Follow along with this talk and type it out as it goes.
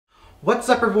What's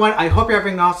up everyone? I hope you're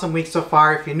having an awesome week so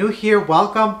far. If you're new here,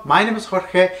 welcome. My name is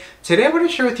Jorge. Today I'm going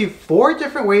to share with you 4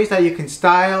 different ways that you can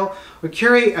style or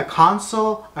curate a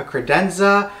console, a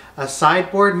credenza, a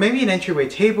sideboard, maybe an entryway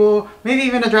table, maybe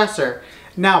even a dresser.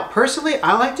 Now personally,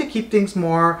 I like to keep things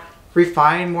more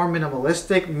refined, more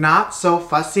minimalistic, not so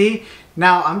fussy.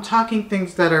 Now I'm talking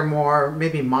things that are more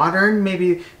maybe modern,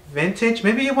 maybe vintage,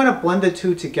 maybe you want to blend the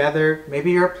two together, maybe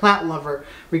you're a plant lover.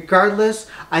 Regardless,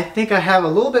 I think I have a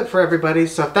little bit for everybody,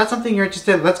 so if that's something you're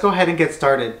interested in, let's go ahead and get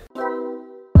started.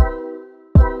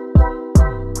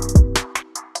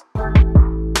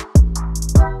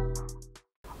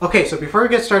 Okay, so before we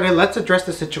get started, let's address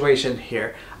the situation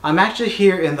here. I'm actually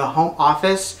here in the home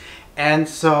office, and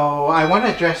so I want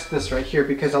to address this right here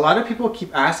because a lot of people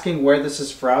keep asking where this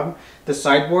is from, the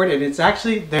sideboard, and it's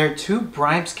actually, they're 2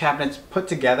 Brimes cabinets put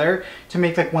together to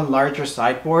make like one larger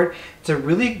sideboard. It's a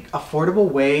really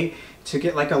affordable way to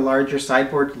get like a larger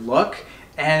sideboard look,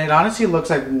 and it honestly looks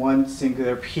like one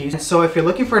singular piece. And so if you're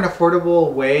looking for an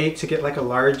affordable way to get like a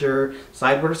larger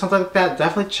sideboard or something like that,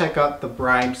 definitely check out the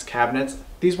Brimes cabinets.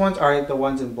 These ones are the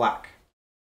ones in black.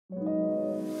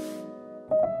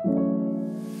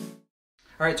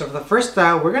 Alright, so for the first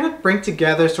style, we're going to bring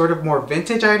together sort of more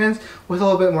vintage items with a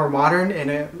little bit more modern in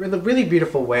a really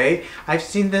beautiful way. I've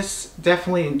seen this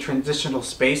definitely in transitional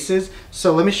spaces,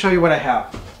 so let me show you what I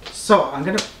have. So I'm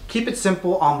going to keep it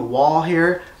simple on the wall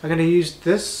here. I'm going to use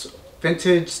this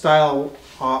vintage style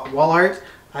wall art.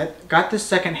 I got this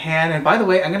secondhand, and by the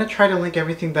way, I'm going to try to link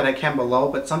everything that I can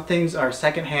below, but some things are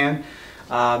secondhand.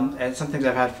 And some things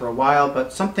I've had for a while,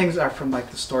 but some things are from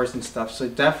like the stores and stuff, so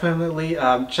definitely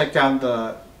check down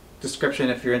the description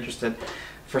if you're interested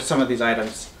for some of these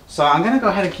items. So I'm gonna go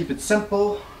ahead and keep it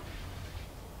simple.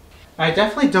 I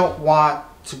definitely don't want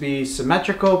to be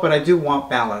symmetrical, but I do want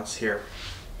balance here.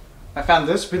 I found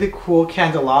this really cool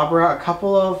candelabra a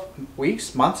couple of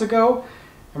months ago.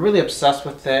 I'm really obsessed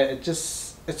with it.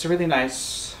 It's a really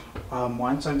nice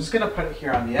one, so I'm just gonna put it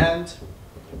here on the end.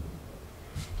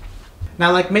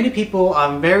 Now, like many people,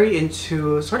 I'm very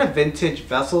into sort of vintage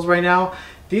vessels right now.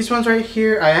 These ones right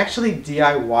here, I actually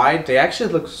DIY'd. They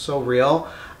actually look so real.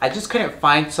 I just couldn't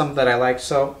find some that I like,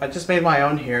 so I just made my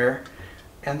own here.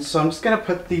 And so I'm just gonna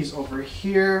put these over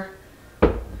here.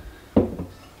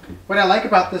 What I like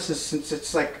about this is since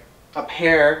it's like a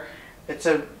pair, it's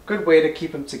a good way to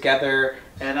keep them together.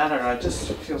 And I don't know, it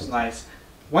just feels nice.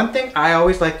 One thing I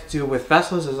always like to do with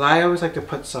vessels is I always like to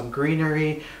put some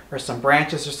greenery or some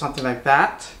branches or something like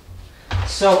that.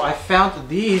 So I found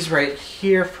these right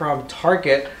here from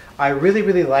Target. I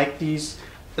really like these.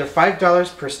 They're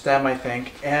 $5 per stem, I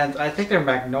think, and I think they're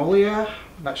magnolia.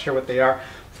 I'm not sure what they are.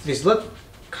 These look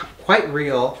quite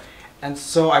real, and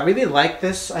so I really like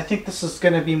this. I think this is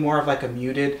going to be more of like a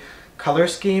muted color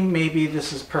scheme. Maybe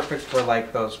this is perfect for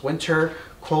like those winter,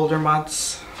 colder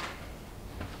months.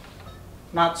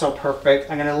 Not so perfect.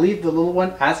 I'm gonna leave the little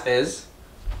one as is.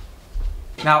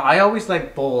 Now I always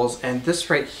like bowls, and this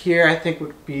right here I think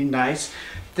would be nice.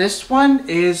 This one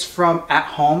is from At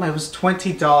Home. It was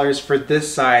 $20 for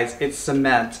this size. It's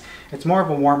cement. It's more of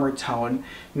a warmer tone.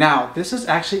 Now this is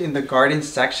actually in the garden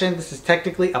section. This is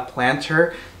technically a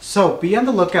planter, so be on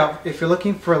the lookout if you're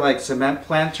looking for like cement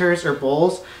planters or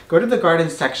bowls. Go to the garden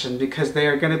section because they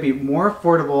are going to be more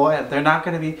affordable and they're not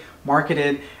going to be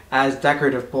marketed as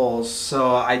decorative bowls,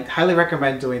 so I highly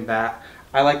recommend doing that.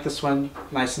 I like this one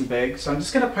nice and big, so I'm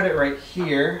just going to put it right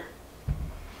here.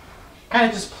 Kind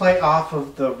of just play off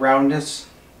of the roundness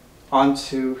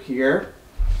onto here.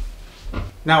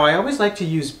 Now I always like to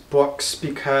use books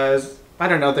because, I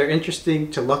don't know, they're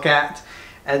interesting to look at,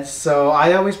 and so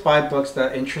I always buy books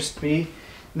that interest me.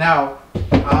 Now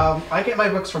I get my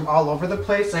books from all over the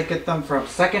place. I get them from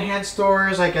secondhand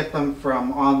stores, I get them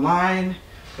from online,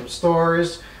 from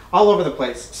stores, all over the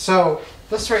place. So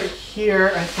this right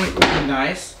here I think would be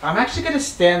nice. I'm actually going to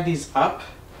stand these up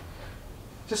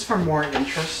just for more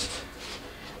interest,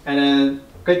 and then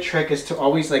a good trick is to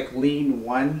always like lean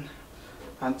one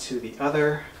onto the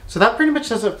other. So that pretty much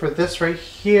does it for this right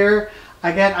here.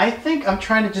 Again, I think I'm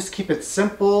trying to just keep it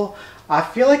simple. I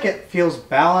feel like it feels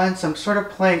balanced. I'm sort of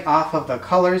playing off of the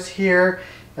colors here.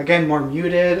 Again, more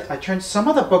muted. I turned some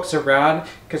of the books around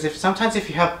because sometimes if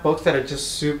you have books that are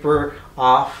just super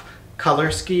off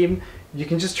color scheme, you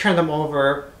can just turn them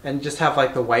over and just have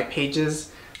like the white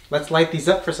pages. Let's light these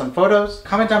up for some photos.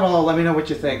 Comment down below, let me know what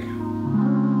you think.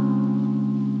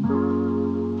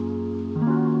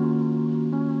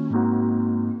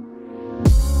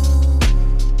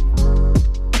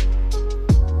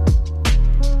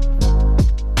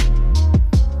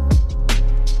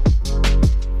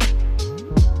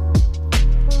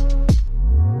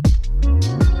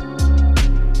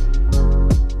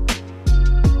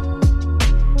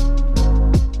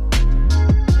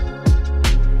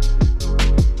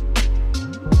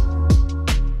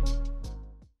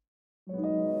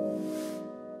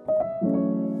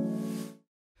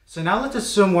 So now let's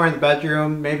assume we're in the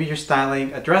bedroom. Maybe you're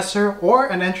styling a dresser or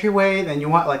an entryway, then you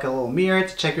want like a little mirror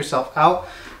to check yourself out.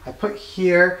 I put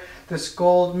here this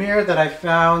gold mirror that I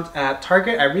found at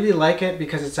Target. I really like it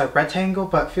because it's a rectangle,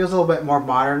 but feels a little bit more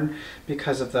modern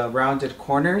because of the rounded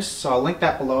corners. So I'll link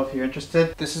that below if you're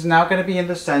interested. This is now going to be in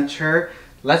the center.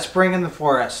 Let's bring in the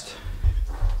forest.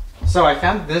 So I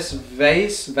found this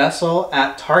vessel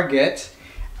at Target.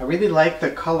 I really like the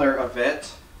color of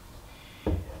it.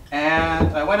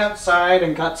 And I went outside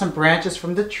and got some branches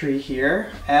from the tree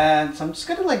here. And so I'm just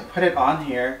gonna like put it on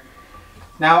here.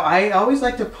 Now I always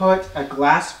like to put a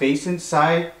glass vase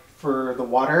inside for the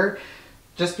water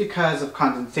just because of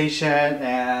condensation,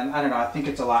 and I don't know, I think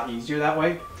it's a lot easier that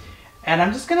way. And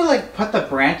I'm just gonna like put the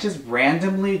branches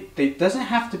randomly. It doesn't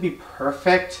have to be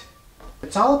perfect.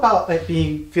 It's all about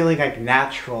it feeling like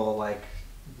natural, like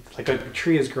a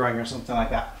tree is growing or something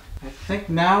like that. I think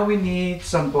now we need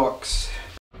some books.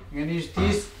 I'm gonna use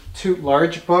these two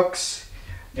large books.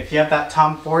 If you have that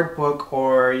Tom Ford book,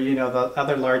 or you know, the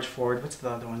other large Ford, what's the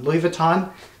other one? Louis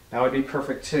Vuitton, that would be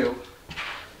perfect too.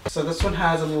 So this one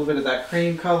has a little bit of that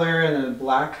cream color and then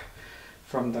black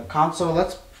from the console.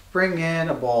 Let's bring in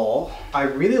a bowl. I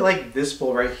really like this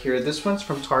bowl right here. This one's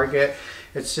from Target.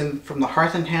 It's from the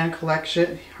Hearth and Hand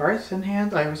collection. Hearth and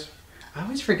Hand? I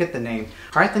always forget the name.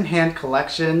 Hearth and Hand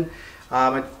collection.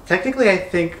 Technically I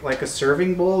think like a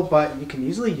serving bowl, but you can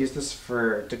easily use this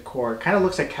for decor. It kind of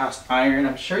looks like cast iron.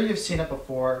 I'm sure you've seen it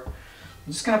before.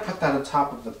 I'm just gonna put that on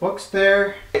top of the books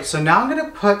there. So now I'm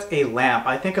gonna put a lamp.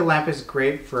 I think a lamp is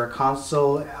great for a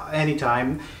console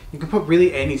anytime. You can put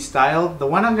really any style. The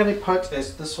one I'm gonna put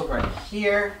is this one right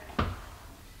here.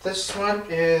 This one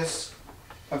is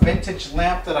a vintage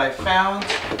lamp that I found.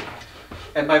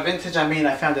 And by vintage I mean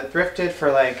I found it thrifted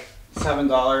for like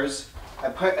 $7. I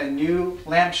put a new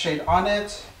lampshade on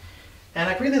it, and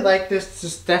I really like this. This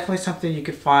is definitely something you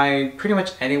could find pretty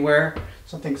much anywhere.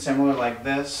 Something similar like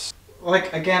this.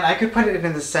 Like again, I could put it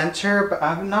in the center, but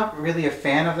I'm not really a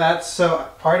fan of that. So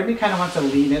part of me kind of wants to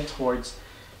lean it towards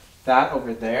that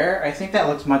over there. I think that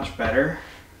looks much better.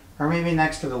 Or maybe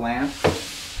next to the lamp.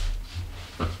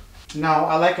 No,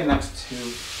 I like it next to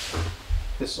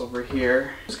this over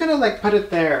here. I'm just gonna like put it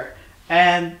there.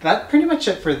 And that's pretty much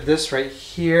it for this right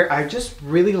here. I just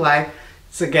really like,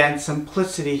 again,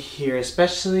 simplicity here,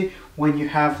 especially when you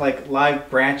have like live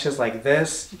branches like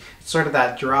this. It's sort of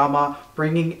that drama,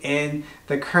 bringing in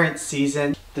the current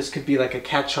season. This could be like a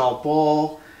catch-all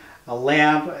bowl, a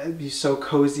lamp. It'd be so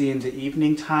cozy in the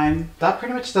evening time. That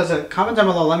pretty much does it. Comment down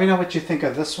below, let me know what you think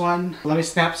of this one. Let me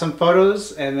snap some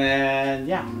photos, and then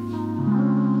yeah.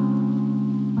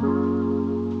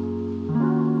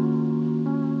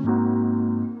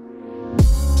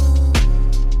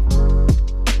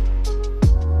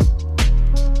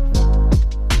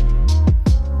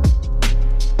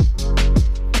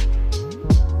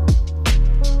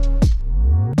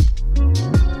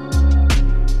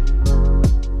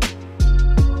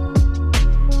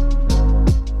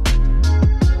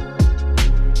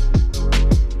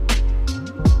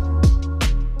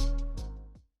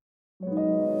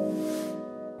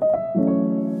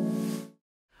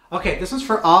 Okay, this one's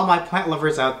for all my plant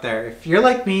lovers out there. If you're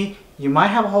like me, you might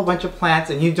have a whole bunch of plants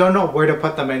and you don't know where to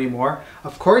put them anymore.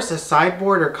 Of course, a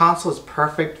sideboard or console is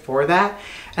perfect for that.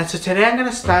 And so today I'm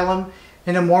gonna style them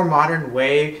in a more modern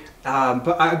way.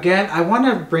 But again, I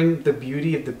wanna bring the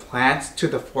beauty of the plants to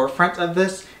the forefront of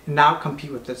this and not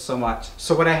compete with it so much.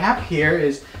 So what I have here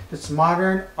is this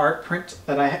modern art print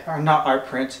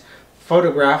that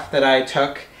photograph that I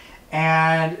took.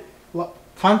 And well,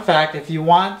 fun fact, if you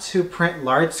want to print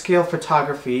large scale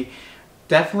photography,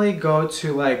 definitely go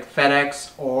to like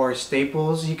FedEx or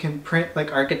Staples. You can print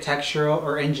like architectural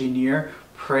or engineer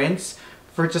prints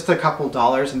for just a couple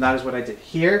dollars, and that is what I did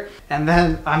here. And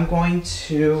then I'm going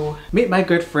to meet my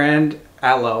good friend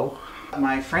Aloe.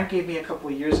 My friend gave me a couple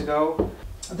of years ago.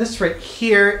 This right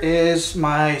here is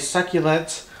my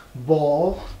succulent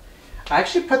bowl. I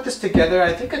actually put this together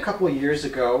I think a couple of years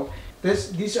ago.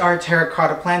 These are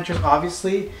terracotta planters,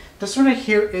 obviously. This one right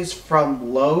here is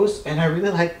from Lowe's, and I really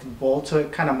like the bowl to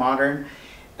it, kind of modern.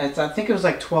 I think it was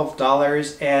like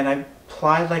 $12, and I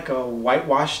applied like a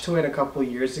whitewash to it a couple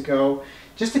of years ago,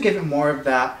 just to give it more of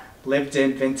that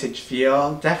lived-in vintage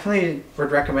feel. Definitely would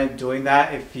recommend doing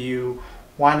that if you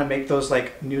want to make those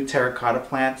like new terracotta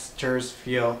planters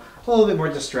feel a little bit more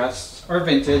distressed, or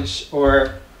vintage,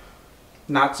 or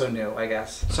not so new, I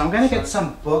guess. So I'm gonna get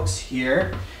some books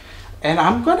here. And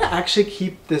I'm gonna actually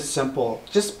keep this simple,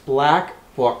 just black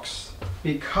books,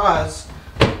 because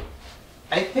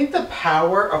I think the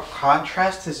power of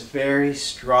contrast is very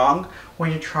strong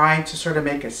when you're trying to sort of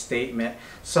make a statement.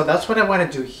 So that's what I want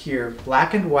to do here,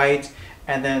 black and white,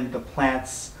 and then the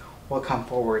plants will come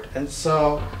forward. And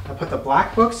so I put the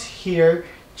black books here,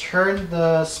 turn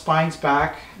the spines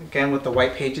back, again with the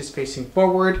white pages facing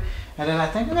forward. And then I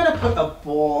think I'm gonna put a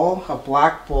bowl, a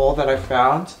black bowl that I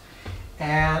found.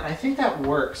 And I think that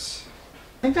works.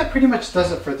 I think that pretty much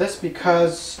does it for this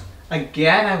because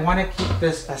again, I want to keep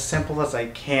this as simple as I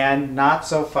can, not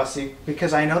so fussy,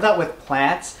 because I know that with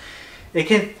plants, it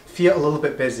can feel a little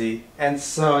bit busy. And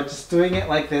so just doing it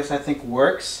like this, I think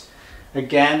works.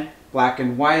 Again, black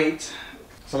and white.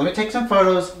 So let me take some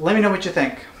photos. Let me know what you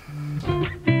think.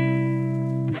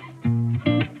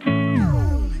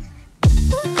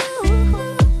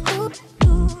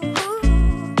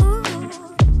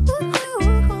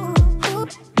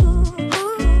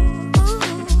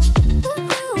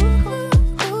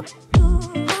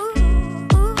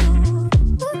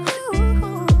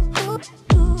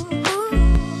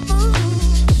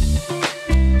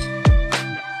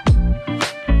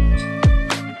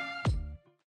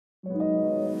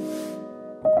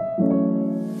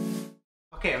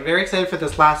 Okay, I'm very excited for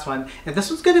this last one, and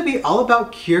this one's going to be all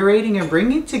about curating and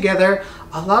bringing together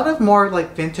a lot of more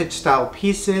like vintage style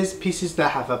pieces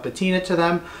that have a patina to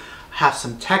them, have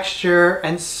some texture,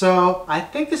 and so I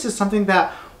think this is something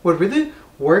that would really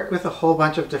work with a whole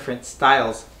bunch of different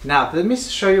styles. Now, let me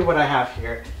show you what I have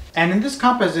here. And in this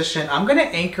composition, I'm going to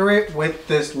anchor it with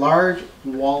this large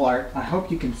wall art. I hope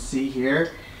you can see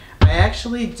here. I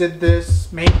actually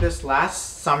made this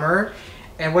last summer,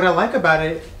 and what I like about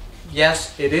it,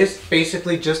 yes, it is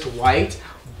basically just white,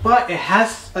 but it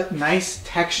has a nice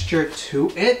texture to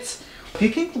it. If you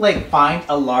can like find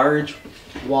a large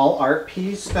wall art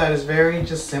piece that is very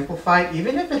just simplified,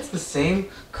 even if it's the same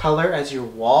color as your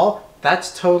wall,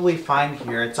 that's totally fine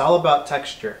here. It's all about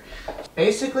texture.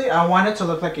 Basically, I want it to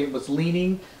look like it was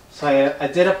leaning, so I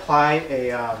did apply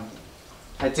a,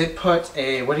 I did put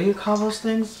a, what do you call those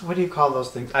things? What do you call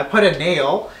those things? I put a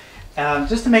nail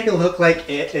just to make it look like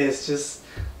it is just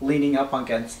leaning up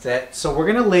against it. So we're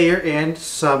gonna layer in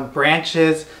some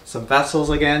branches, some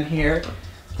vessels again here.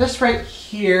 This right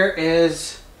here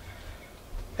is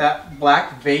that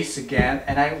black vase again,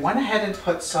 and I went ahead and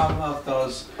put some of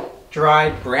those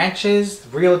dried branches,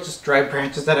 real just dried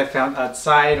branches that I found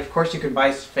outside. Of course you can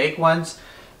buy fake ones,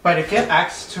 but if you have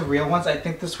access to real ones, I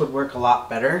think this would work a lot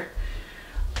better.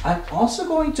 I'm also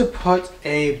going to put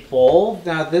a bowl.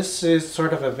 Now this is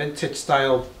sort of a vintage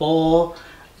style bowl.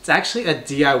 It's actually a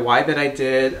DIY that I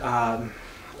did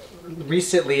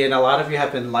recently, and a lot of you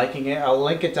have been liking it. I'll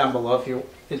link it down below if you're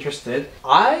interested.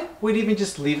 I would even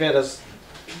just leave it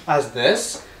as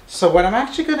this. So what I'm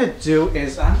actually going to do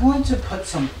is I'm going to put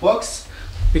some books,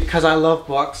 because I love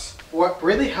books. What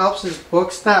really helps is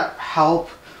books that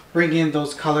help bring in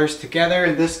those colors together.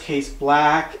 In this case,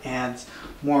 black and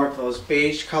more of those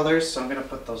beige colors. So I'm going to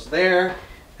put those there.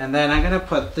 And then I'm going to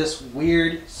put this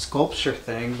weird sculpture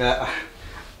thing that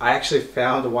I actually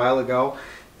found a while ago.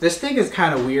 This thing is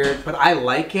kind of weird, but I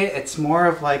like it. It's more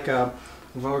of like a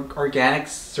organic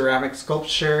ceramic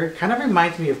sculpture. It kind of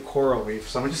reminds me of coral reef.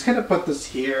 So I'm just gonna put this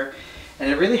here, and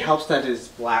it really helps that it is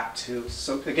black too.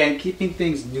 So again, keeping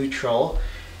things neutral.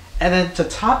 And then to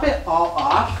top it all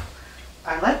off,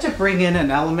 I like to bring in an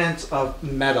element of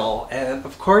metal. And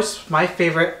of course, my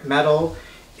favorite metal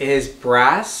is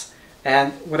brass.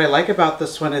 And what I like about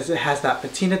this one is it has that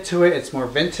patina to it. It's more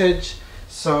vintage.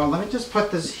 So let me just put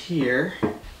this here.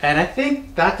 And I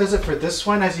think that does it for this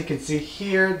one. As you can see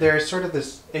here, there's sort of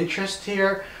this interest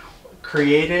here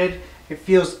created. It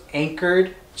feels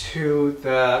anchored to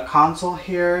the console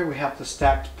here. We have the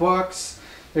stacked books.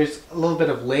 There's a little bit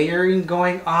of layering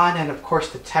going on, and of course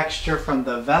the texture from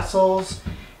the vessels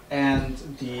and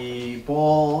the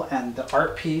bowl and the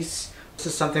art piece. This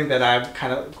is something that I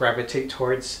kind of gravitate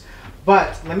towards.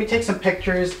 But let me take some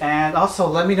pictures, and also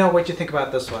let me know what you think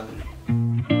about this one.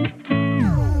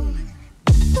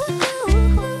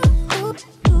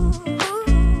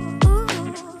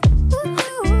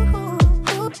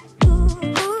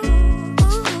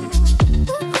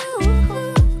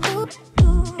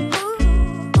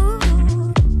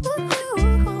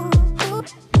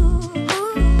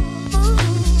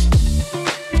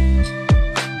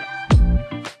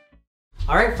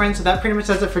 Alright friends, so that pretty much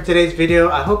does it for today's video.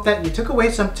 I hope that you took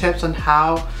away some tips on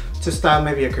how to style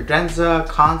maybe a credenza,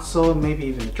 console, maybe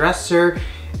even a dresser.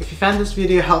 If you found this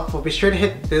video helpful, be sure to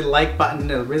hit the like button.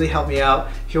 It'll really help me out.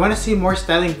 If you want to see more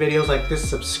styling videos like this,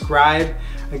 subscribe.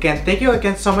 Again, thank you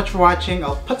again so much for watching.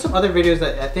 I'll put some other videos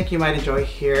that I think you might enjoy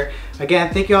here.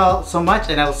 Again, thank you all so much,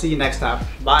 and I will see you next time.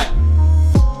 Bye.